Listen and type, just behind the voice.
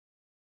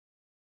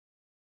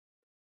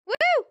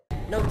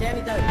No,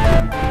 Danny does.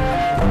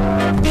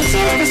 This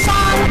is the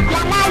song,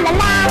 la la la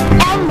la,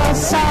 Elmo's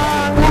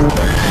song.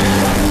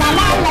 La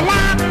la la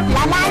la,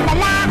 la la la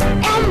la,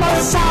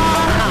 Elmo's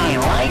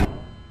song.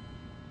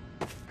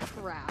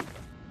 Crap.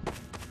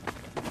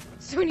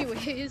 So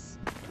anyways,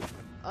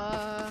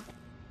 Oh.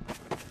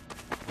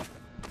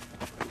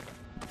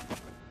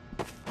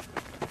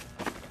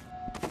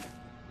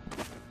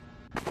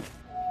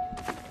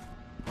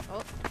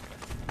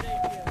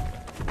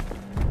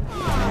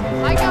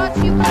 I got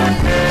you, buddy.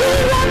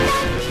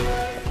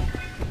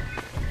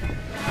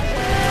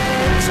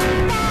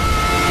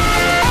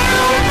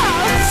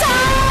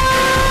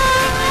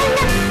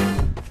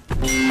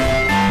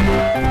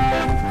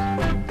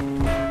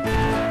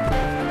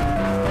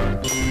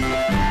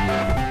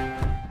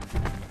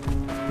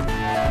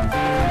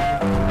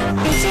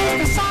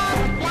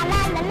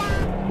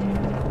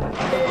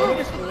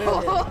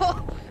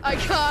 I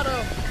got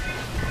him!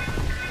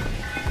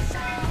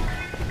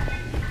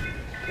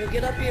 You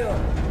get up here!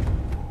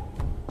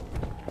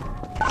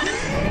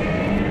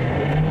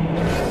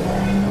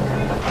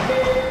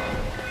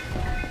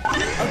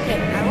 Okay,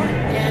 I want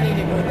Danny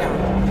to go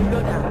down. You go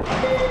down.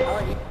 I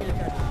want you to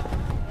touch.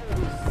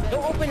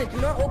 Don't open it, do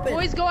not open it!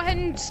 Boys, go ahead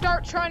and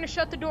start trying to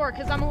shut the door,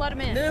 because I'm gonna let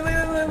him in. No, wait.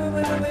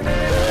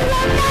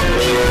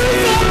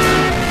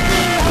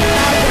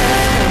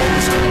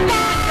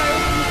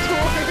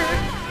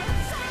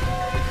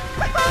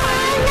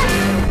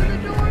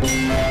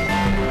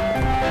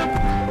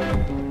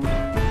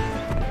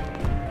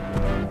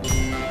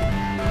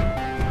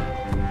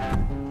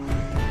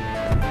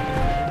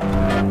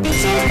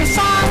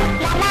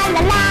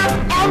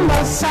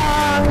 Elmo's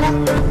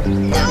song.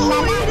 No, I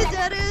hit a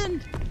dead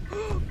end.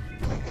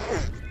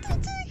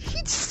 He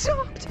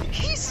stopped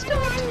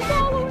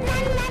following.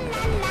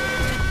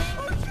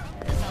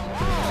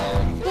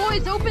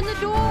 Boys, open the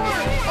door.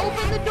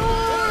 Open the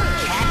door.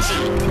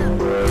 Catchy.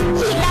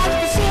 He loves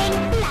to sing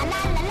la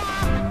la la la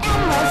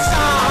Elmo's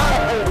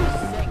song.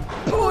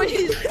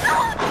 Boys.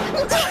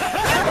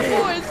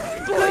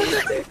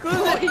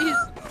 Boys.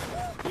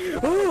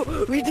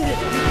 Oh, we did it.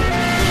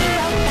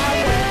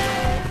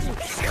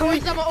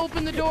 Boys, I'm gonna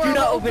open the door. Do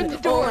not open the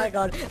door. Oh my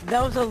god,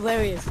 that was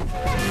hilarious. Crap,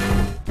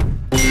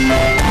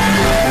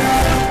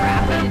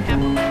 I didn't have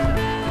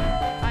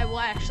momentum. I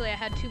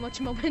had too much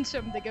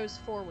momentum that goes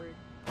forward.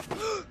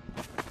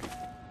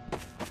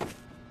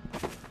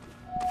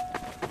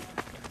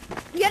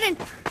 Get in.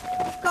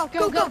 Go.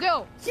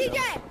 CJ!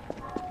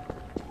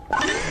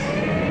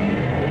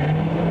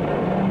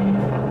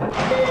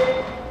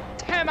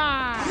 Come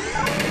on!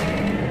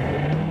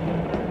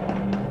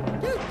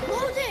 Dude,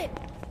 close it.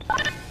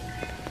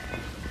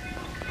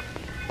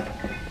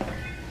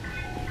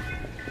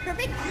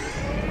 Perfect.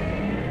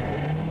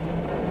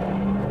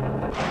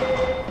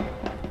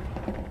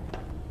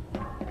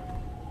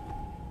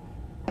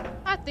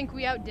 I think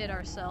we outdid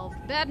ourselves.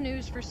 Bad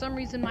news, for some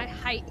reason my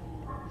height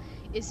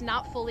is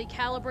not fully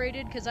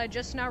calibrated because I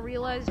just now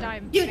realized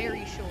I'm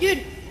very short.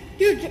 Dude,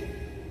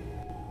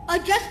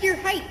 adjust your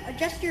height.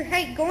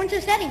 Go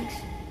into settings.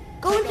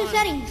 Go into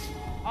settings.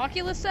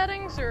 Oculus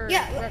settings or?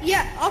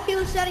 Yeah,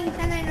 Oculus settings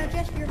and then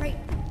adjust your height.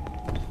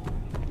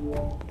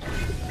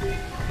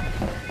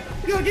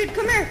 Yo, dude,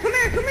 come here.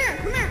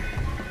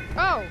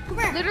 Oh, Come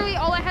here. literally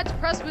all I had to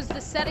press was the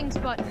settings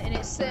button and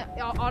it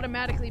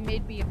automatically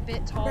made me a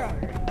bit taller.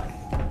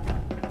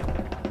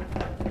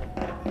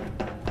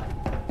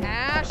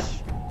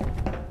 Ash.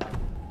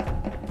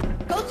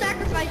 Go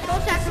sacrifice.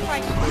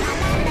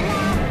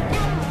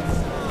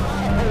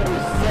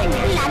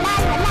 La la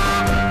la la,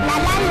 la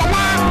la la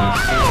la,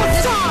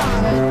 Elmo's song.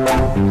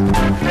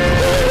 He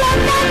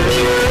wrote the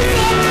music, he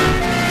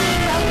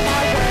wrote the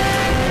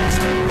words.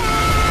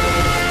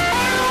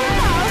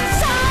 Elmo's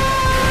song.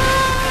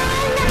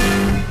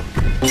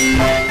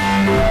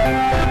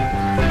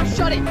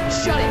 Shut it.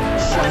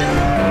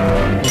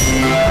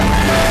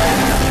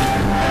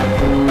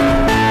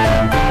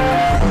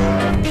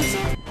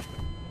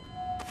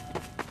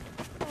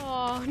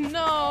 Oh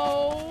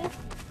no.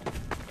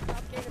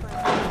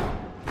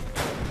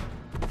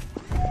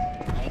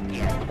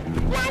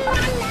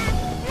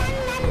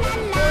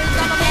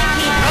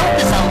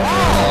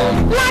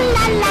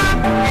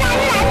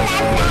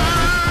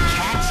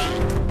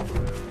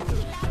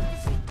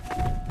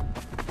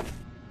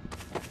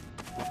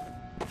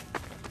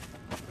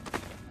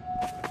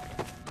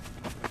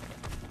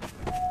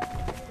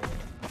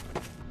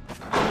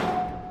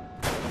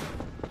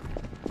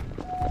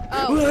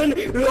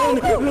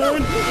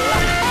 Run!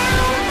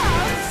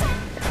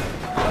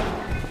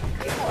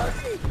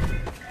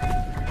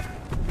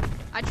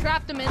 I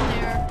trapped him in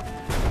there.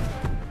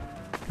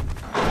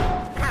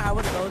 I'll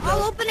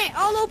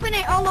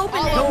open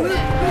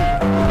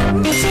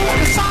it. This is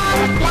the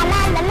song, la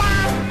la la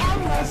la,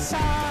 Elmo's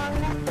song.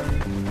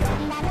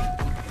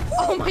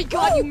 Oh my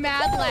god, you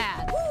mad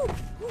lad.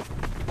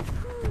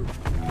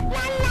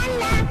 La la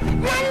la,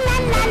 la la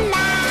la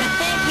la. To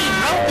think he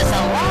wrote this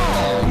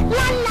alone.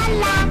 La la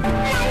la,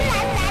 la la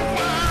la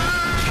la.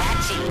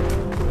 Catchy.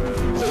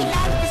 He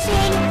loves to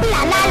sing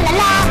la la la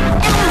la,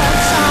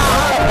 Elmo's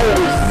song.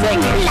 Sing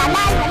it. La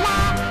la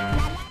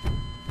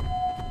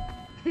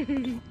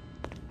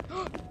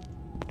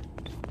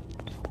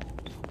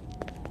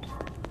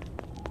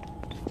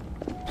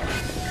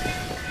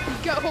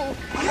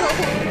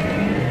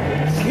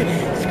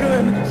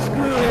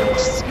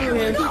Screw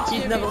him.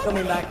 He's never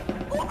coming back.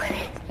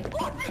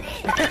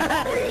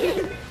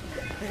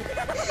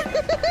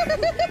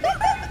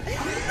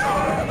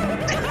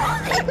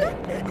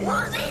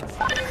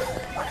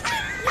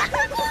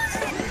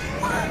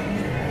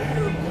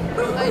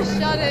 I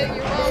shut it,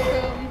 you're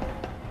welcome.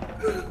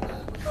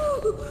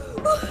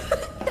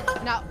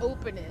 Now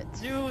open it.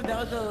 Dude, that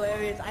was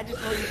hilarious. I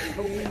just want you to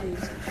open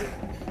this.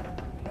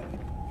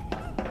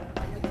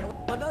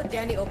 What about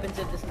Danny opens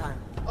it this time?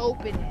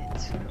 Open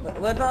it.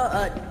 What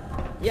about,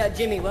 yeah,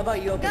 Jimmy, what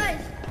about you open it?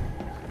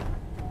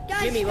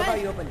 Guys, Jimmy, what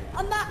about you open it?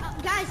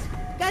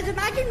 Guys,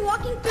 imagine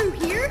walking through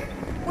here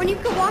when you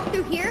could walk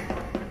through here.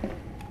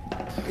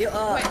 You,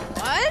 Wait,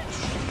 what?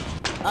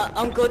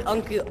 Uncle,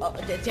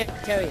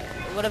 Terry,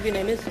 whatever your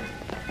name is.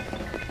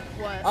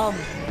 What?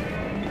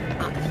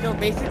 So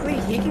basically,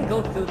 he can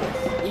go through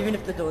this, even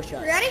if the door's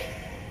shut. Ready,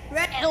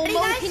 Elmo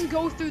guys? can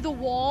go through the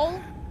wall?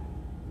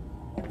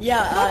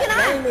 Yeah, So can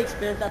I. Danny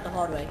experienced that the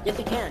hard way. Yes,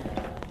 he can.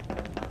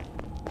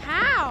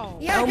 How?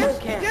 Yeah, Elmo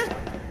just can. turn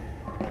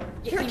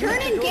Even if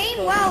in the door's game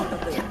closed, while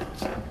he can go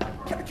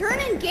through. turn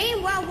in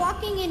game while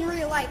walking in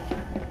real life.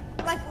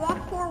 Like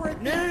walk forward.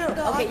 No.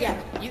 the Okay,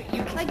 object. yeah.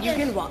 You Like can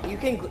this. walk. You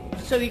can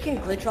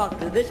glitch walk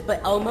through this,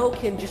 but Elmo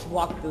can just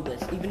walk through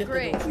this, even if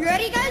Great. the door's You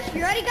ready,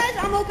 guys?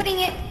 I'm opening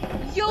it.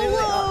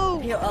 YOLO!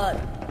 Here,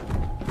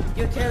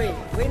 yo, Terry.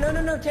 Wait,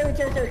 no, Terry,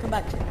 come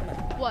back.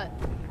 What?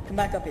 Come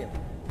back up here.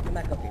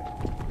 My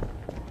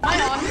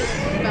Oculus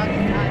is about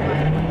to die,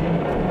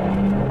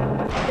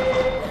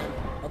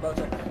 About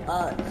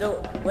to.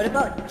 So what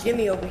about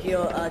Jimmy over here?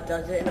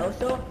 Does it, and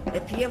also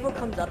if he ever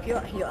comes up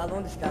here, I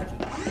want the statue.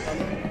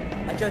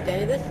 I showed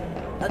Danny this.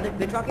 The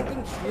glitch walking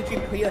thing, just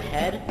literally put your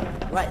head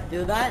right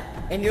through that,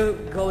 and you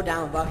go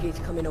down while he's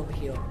coming over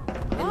here.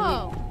 And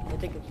Oh. It'll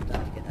take him some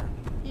time to get down.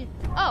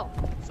 Oh,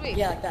 sweet.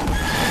 Yeah, like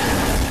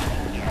that.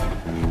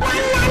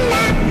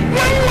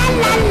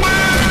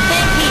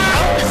 Think he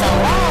wrote this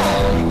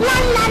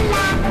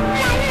alone.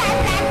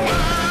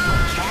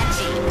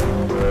 Catchy.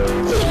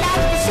 He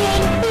loves to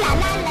sing la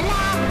la la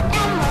la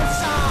Elmo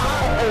song.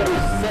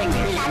 Sing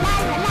it. La la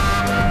la la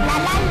la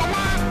la la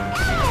la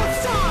Elmo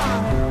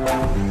song.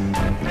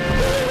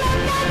 He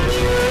wrote the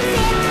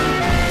music.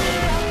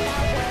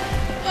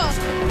 Oh,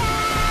 Elmo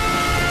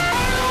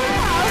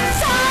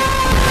song.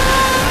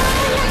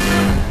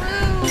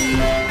 rude.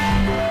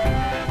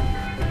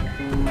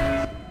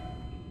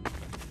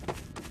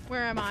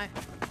 Where am I?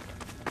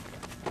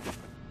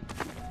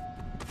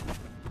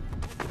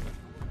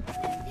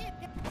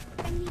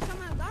 And he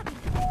somehow got me.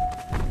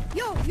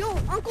 Yo,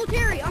 Uncle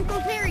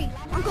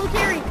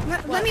Terry.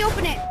 Let me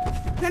open it.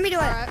 Let me do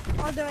it. Alright.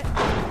 I'll do it.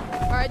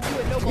 Alright, do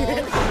it, no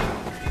balls.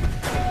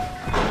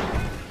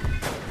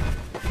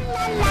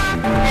 La la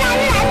la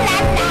la la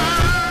la.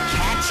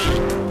 Catchy.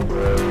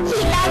 He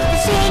loves to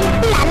sing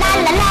la la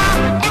la la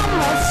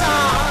Elmo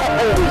song.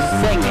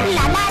 Sing it.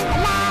 La la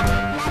la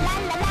la la la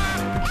la la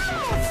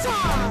Elmo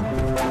song.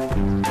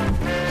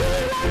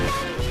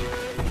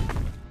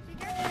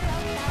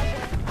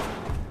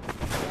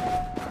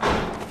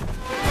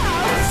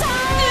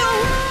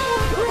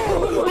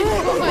 He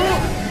wrote the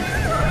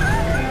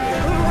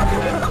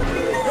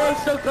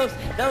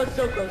That was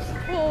so close.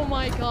 Oh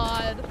my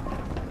god.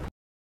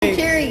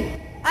 Terry,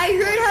 I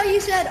heard how you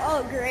said,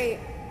 "Oh great."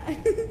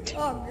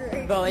 Oh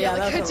great. Bro, yeah,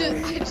 like, that's I what just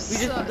we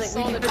saw just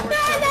the we door just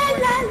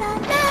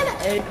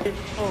shut. it's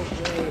so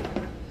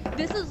great.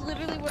 This is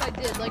literally what I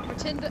did. Like,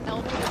 pretend that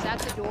Elmo was at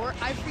the door.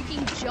 I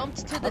freaking jumped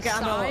to the Okay,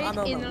 I'm side,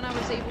 Elmo. and then I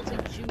was able to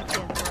juke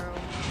him, bro.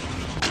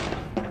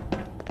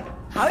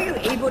 How are you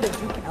able to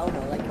juke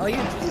Elmo? Like, are you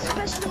just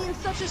Especially in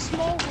such a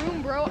small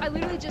room, bro. I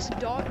literally just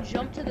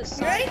jumped to the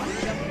side. ready? and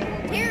jumped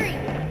forward.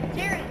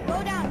 Terry,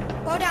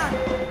 go down.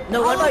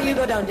 No, what about you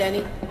go down,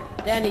 Danny?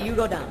 Danny, you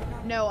go down.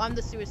 No, I'm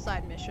the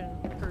suicide mission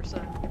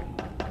person.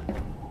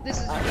 This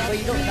is But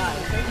you don't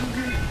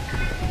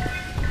die.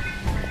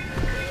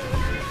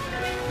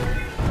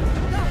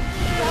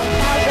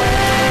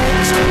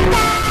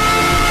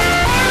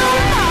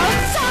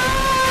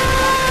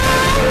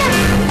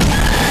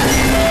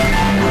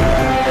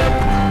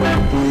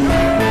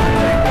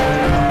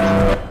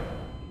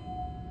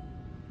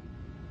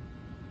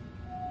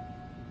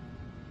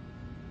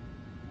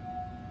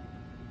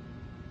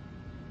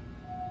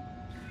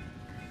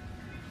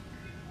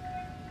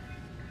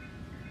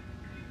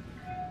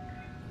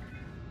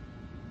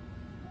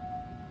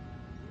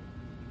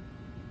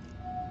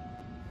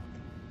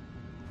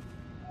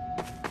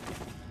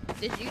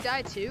 Did you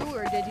die too,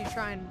 or did you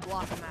try and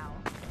block him out?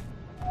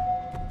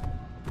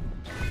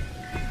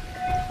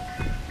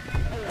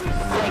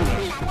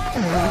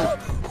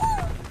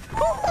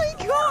 Oh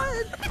my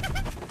god!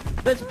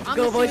 Let's I'm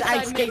go, the boys.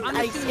 I suicide escaped. I'm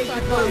I the escaped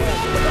suicide the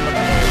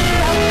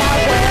man.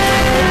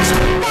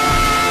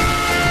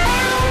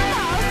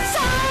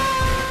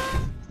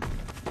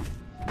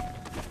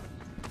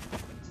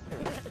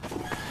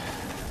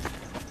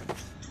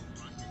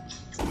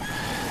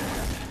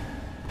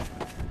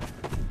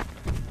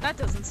 That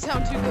doesn't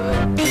sound too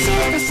good. This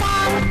is the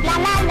song, la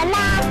la la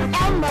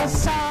la, Elmo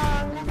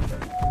song.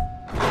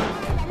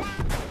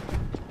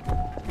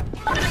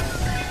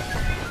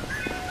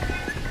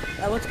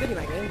 What's good in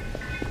my game?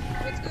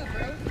 What's good,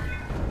 bro?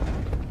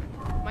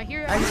 My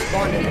hair. I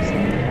spawned it.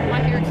 My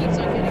hair keeps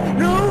on getting.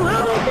 No!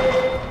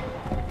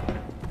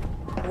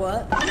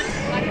 What? My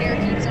hair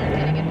keeps on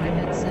getting in my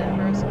headset,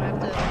 bro. So I have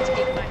to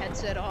take my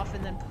headset off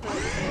and then put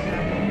it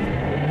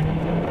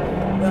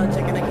back Well, it's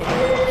like I can't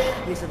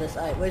hear you. Use of this.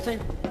 Alright, what are you saying?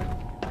 on.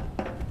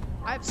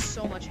 I have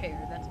so much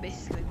hair. That's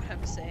basically what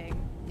I'm saying.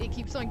 It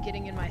keeps on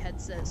getting in my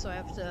headset, so I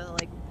have to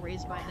like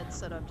raise my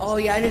headset up. Oh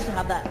yeah, I used to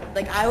have that.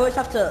 Like I always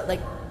have to like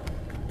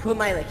put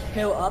my like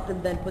hair up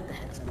and then put the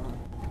headset on.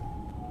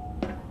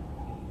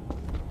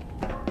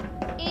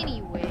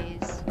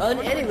 Anyways.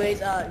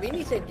 Anyways, we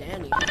need to say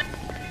Danny.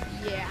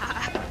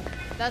 Yeah.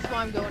 That's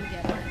why I'm going to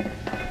get it.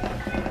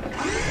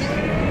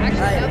 Actually,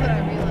 now that I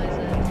realize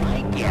it.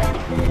 Like it.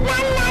 La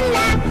la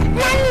la,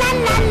 la la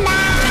la la.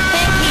 To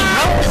think he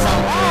wrote this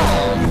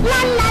alone.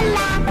 La la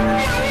la, la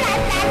la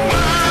la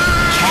la.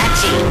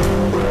 Catchy.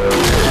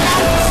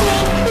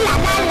 Sing la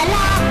la la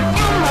la,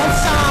 Elmo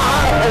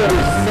song.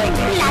 Sing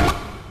it. La la.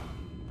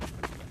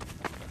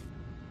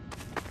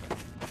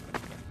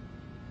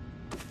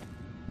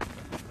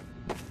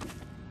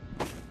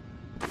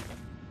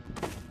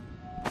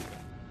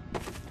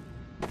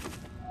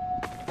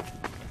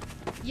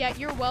 Yeah,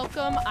 you're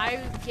welcome.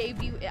 I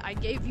gave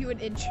you an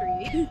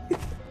entry.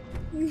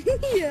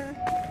 Yeah.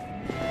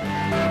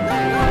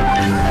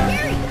 No,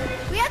 Gary,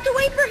 we have to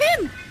wait for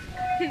him.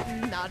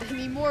 Not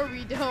anymore,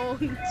 we don't.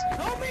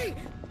 Help me.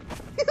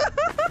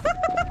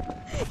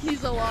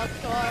 He's a lost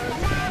cause.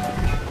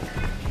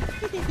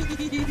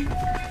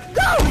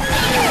 Go.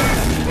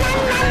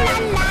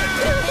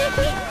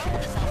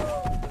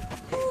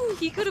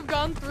 He could have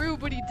gone through,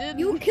 but he didn't.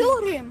 You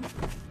killed him.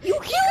 You He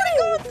killed could have him.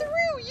 gone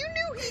through. You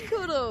knew he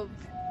could have.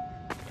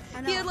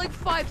 I know. He had like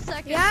 5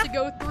 seconds Yeah. to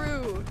go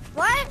through.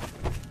 What?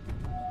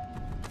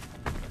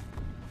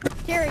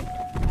 Terry,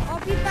 I'll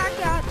be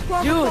back at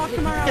 12 Dude, o'clock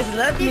tomorrow. just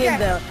let me in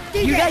there.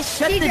 DJ, You guys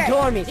shut the DJ.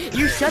 door on me.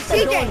 You shut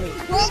the door on me.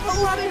 CJ, 12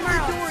 o'clock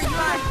tomorrow. Door, you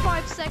had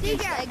 5 seconds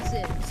CJ. to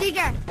exit.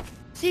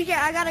 CJ,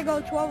 I gotta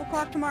go 12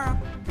 o'clock tomorrow.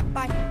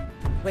 Bye.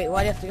 Wait,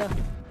 why do you have to go?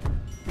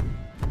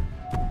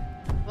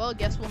 Well, I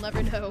guess we'll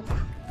never know.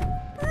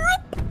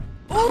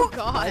 Oh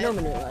God. I know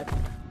Minute Life.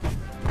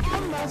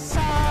 Elmo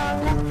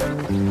song.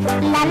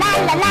 La la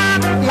la la,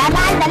 la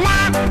la la la,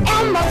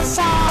 Elmo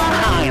song.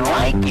 I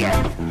like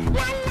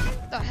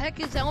it. The heck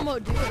is Elmo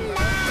doing? To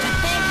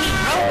think he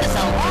wrote this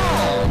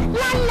alone.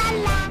 La la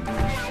la.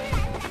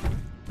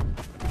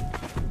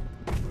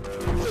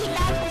 He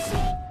loves to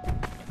sing.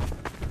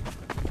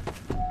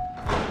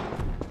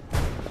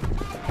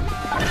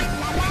 La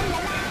la la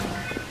la.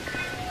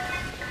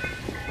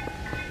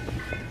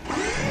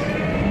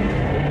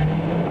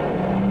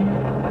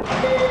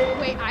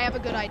 Wait, I have a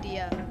good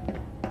idea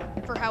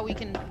for how we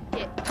can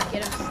get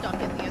him stuck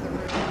in the other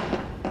room.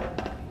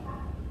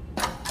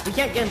 We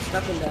can't get him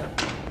stuck in there.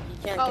 He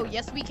can't. Oh,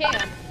 yes we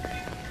can.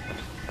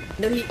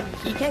 No, he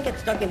can't get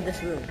stuck in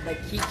this room.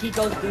 Like he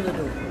goes through the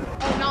door.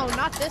 Oh no,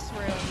 not this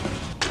room.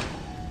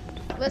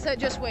 Listen,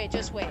 just wait.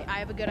 I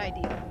have a good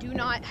idea. Do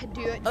not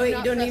do it. Oh wait,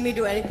 you don't need me to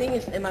do anything?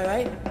 Am I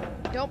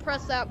right? Don't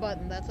press that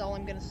button. That's all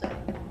I'm gonna say.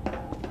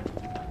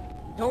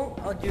 Don't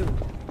or do?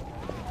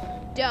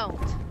 Don't.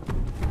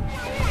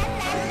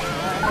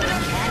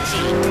 Catchy.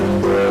 He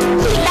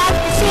loves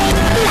to sing.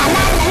 La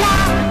la la la,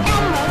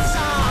 Elmo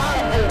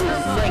song.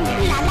 Sing it.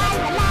 La la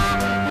la la.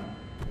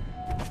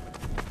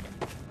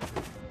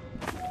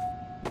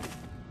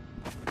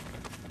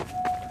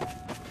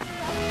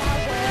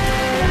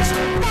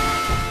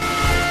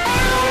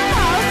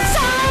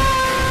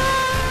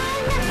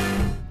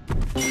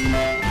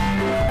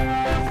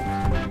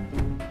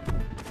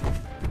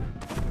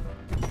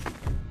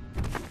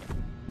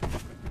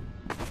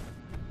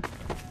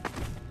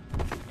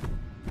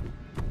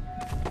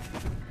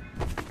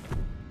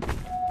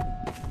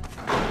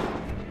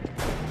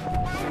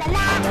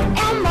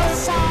 Elmo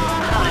song.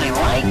 I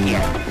like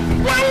it.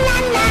 La la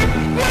la,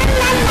 la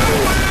la la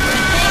la.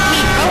 To think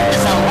he wrote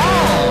this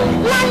alone.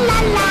 La la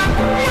la,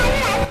 la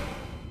la.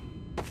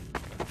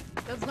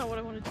 That's not what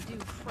I wanted to do.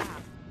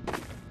 Crap.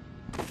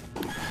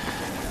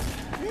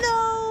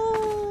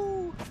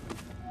 No.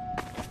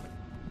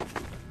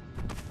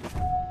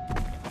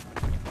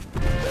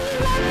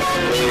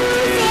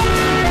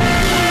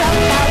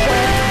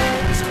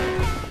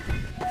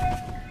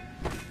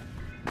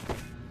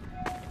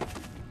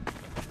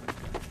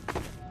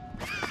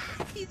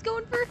 He's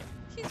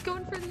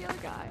going for the other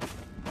guy.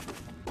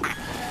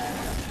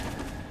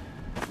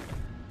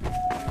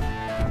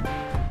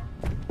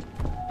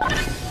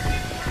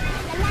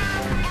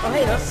 Oh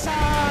hey, look.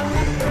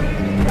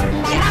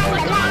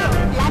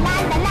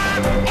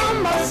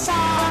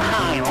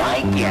 I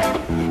like it.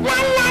 La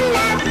la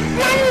la,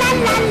 la la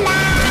la la.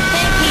 To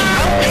think he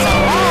wrote this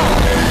alone.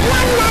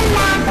 La la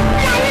la,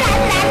 la la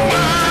la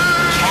la.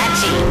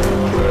 Catchy.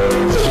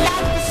 He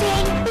loves to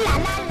sing. La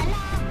la la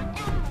la.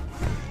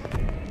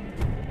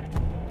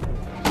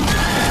 La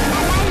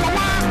la la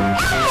la.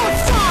 Elmo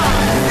song.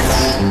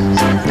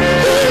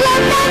 He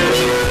loves the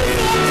music.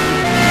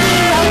 He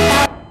wrote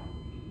the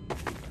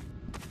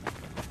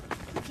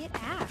Get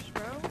Ash,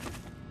 bro.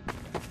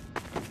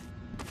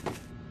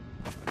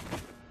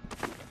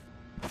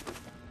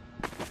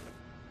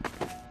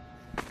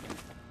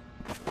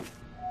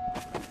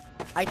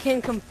 can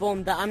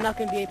confirm that I'm not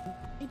gonna be able to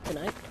sleep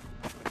tonight.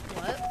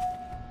 What?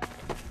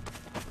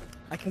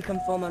 I can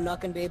confirm I'm not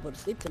gonna be able to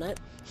sleep tonight.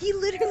 He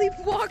literally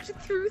walked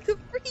through the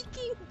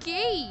freaking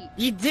gate.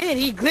 He did.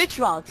 He glitch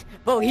walked.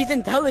 Bro, he's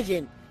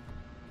intelligent.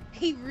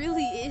 He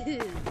really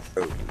is.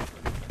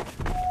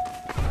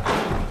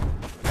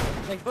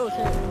 Like, bro, He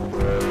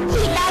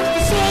loves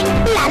to sing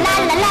la la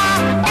la la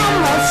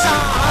Elmo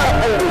song.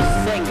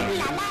 Sing it.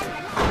 La la la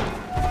la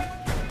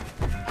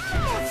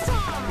Elmo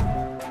song.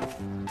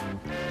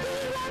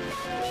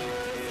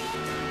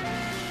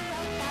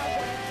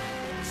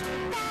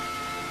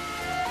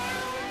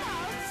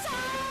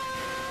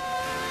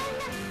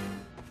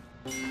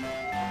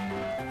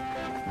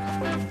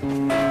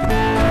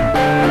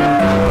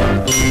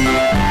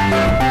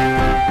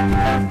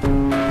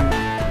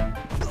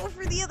 Go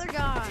for the other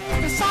guy.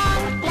 The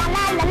song, la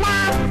la la la,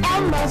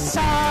 Elmo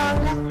song.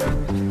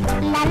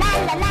 La la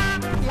la la,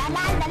 la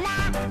la la la,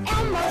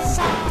 Elmo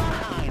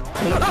song.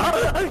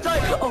 I'm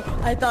sorry. Oh,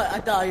 I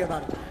thought you were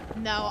about it.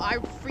 No, I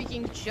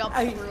freaking jumped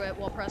through it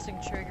while pressing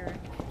trigger.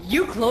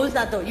 You close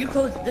that door. You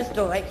close this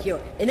door right here,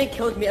 and it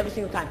kills me every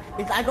single time.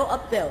 Because I go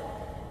up there,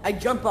 I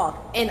jump off,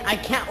 and I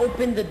can't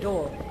open the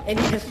door, and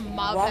he just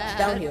My walks bad.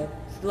 down here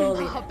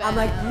slowly. My I'm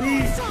like, bad.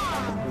 please,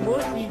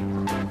 mercy,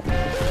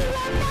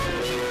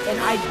 and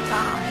I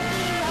die.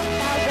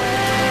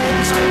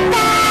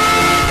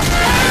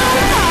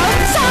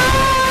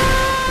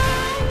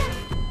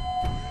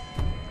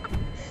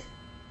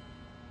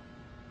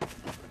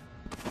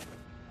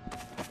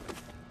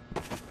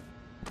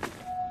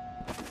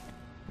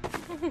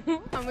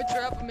 I'm gonna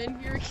trap him in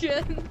here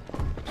again.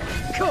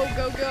 Go,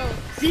 go, go.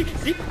 See,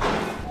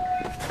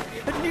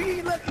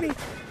 you left me.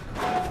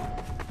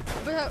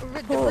 But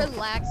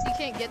relax, you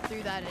can't get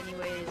through that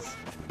anyways.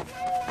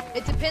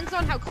 It depends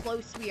on how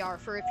close we are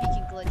for if he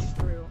can glitch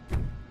through.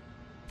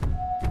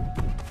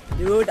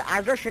 Dude,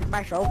 I just shit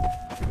myself.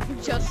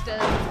 Just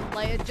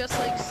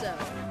like so.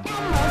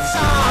 Elmo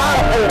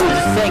song.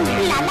 Sing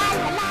it. La la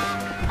la la.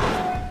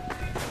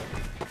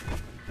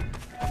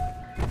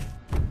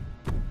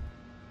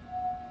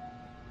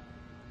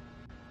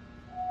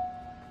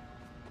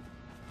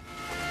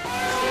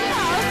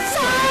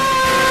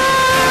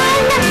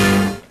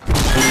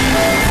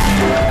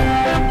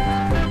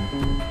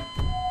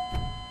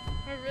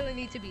 I really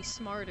need to be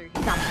smarter.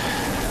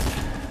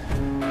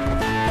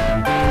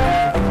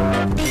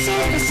 This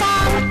is the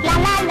song, la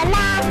la la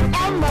la,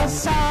 Elmo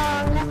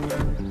song.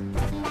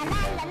 La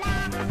la la la,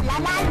 la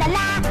la la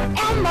la,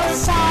 Elmo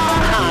song.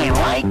 I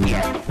like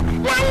it.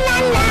 La la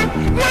la,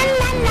 la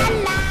la la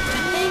la.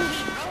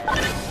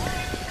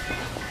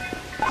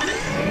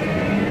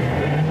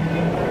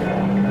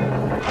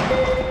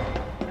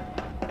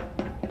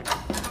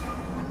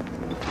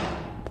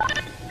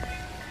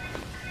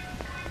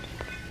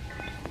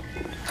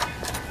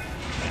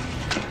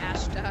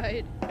 Ash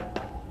died.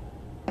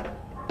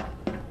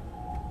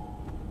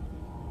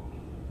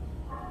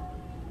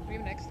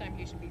 Maybe next time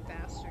he should be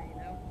faster, you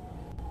know?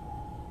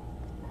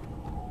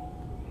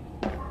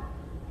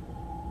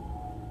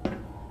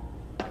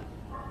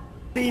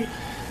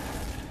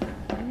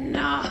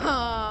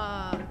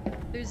 Nah!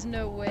 There's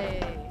no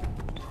way.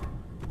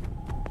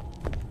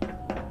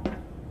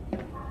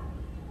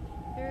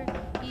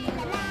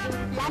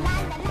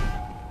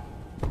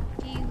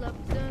 He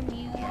loves the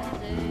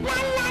music.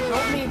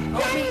 Help me.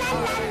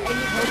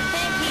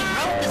 Think he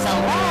wrote this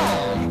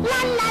alone. La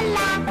la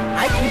la.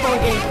 I keep on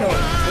getting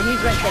killed, and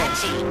he's right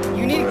Catchy. there.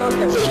 You need to go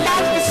there. He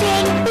loves to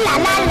sing la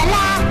la la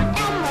la,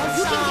 Elmo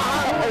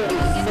song.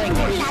 Sing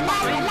it. La la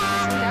la la,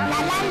 la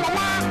la la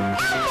la,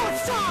 Elmo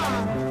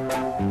song.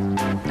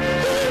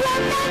 He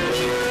wrote the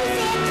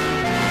music,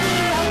 he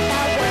wrote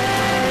the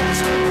words.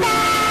 The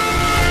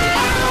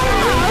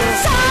Elmo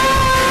song.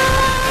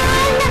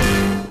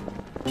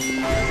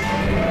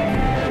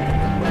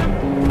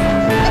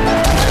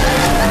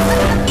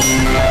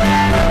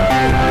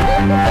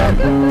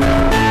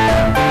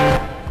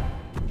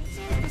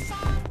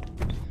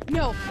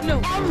 No, no,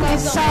 Elmo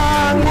please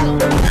song. don't.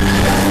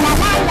 La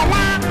la la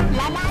la,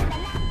 la la la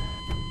la.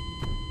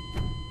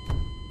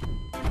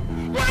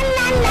 La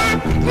la la,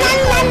 la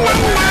la la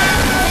la.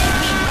 Think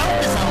he wrote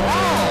this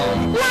alone.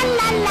 La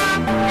la la,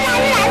 la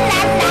la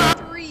la la.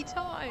 3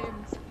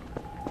 times.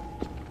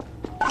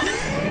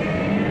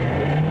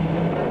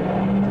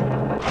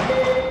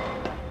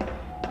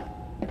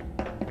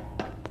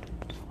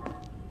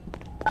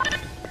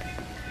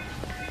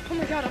 Oh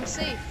my god, I'm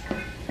safe.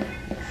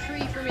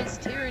 Free from his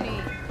tyranny.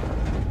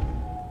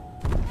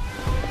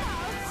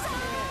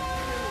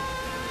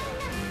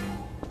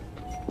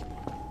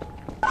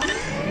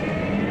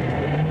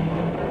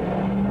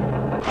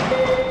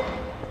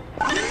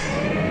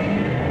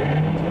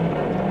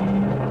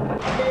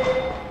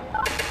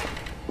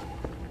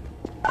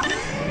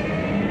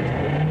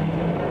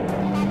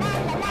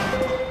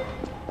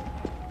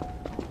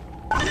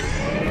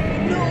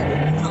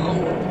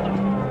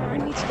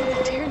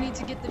 I need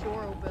to get the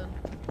door open.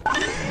 I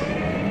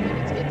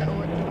need to get the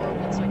door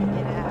open so I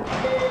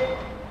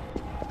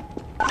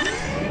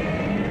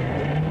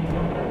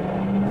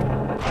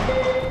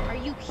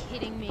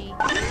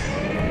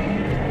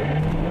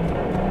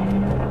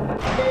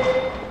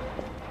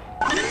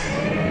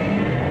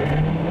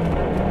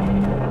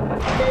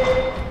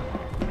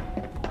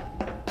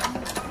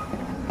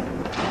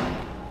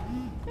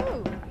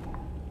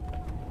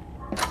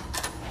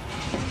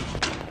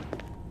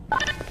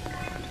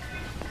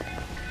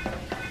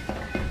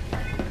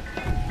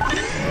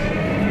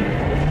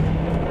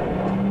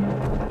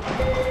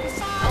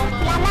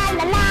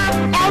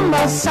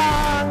Elmo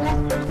song.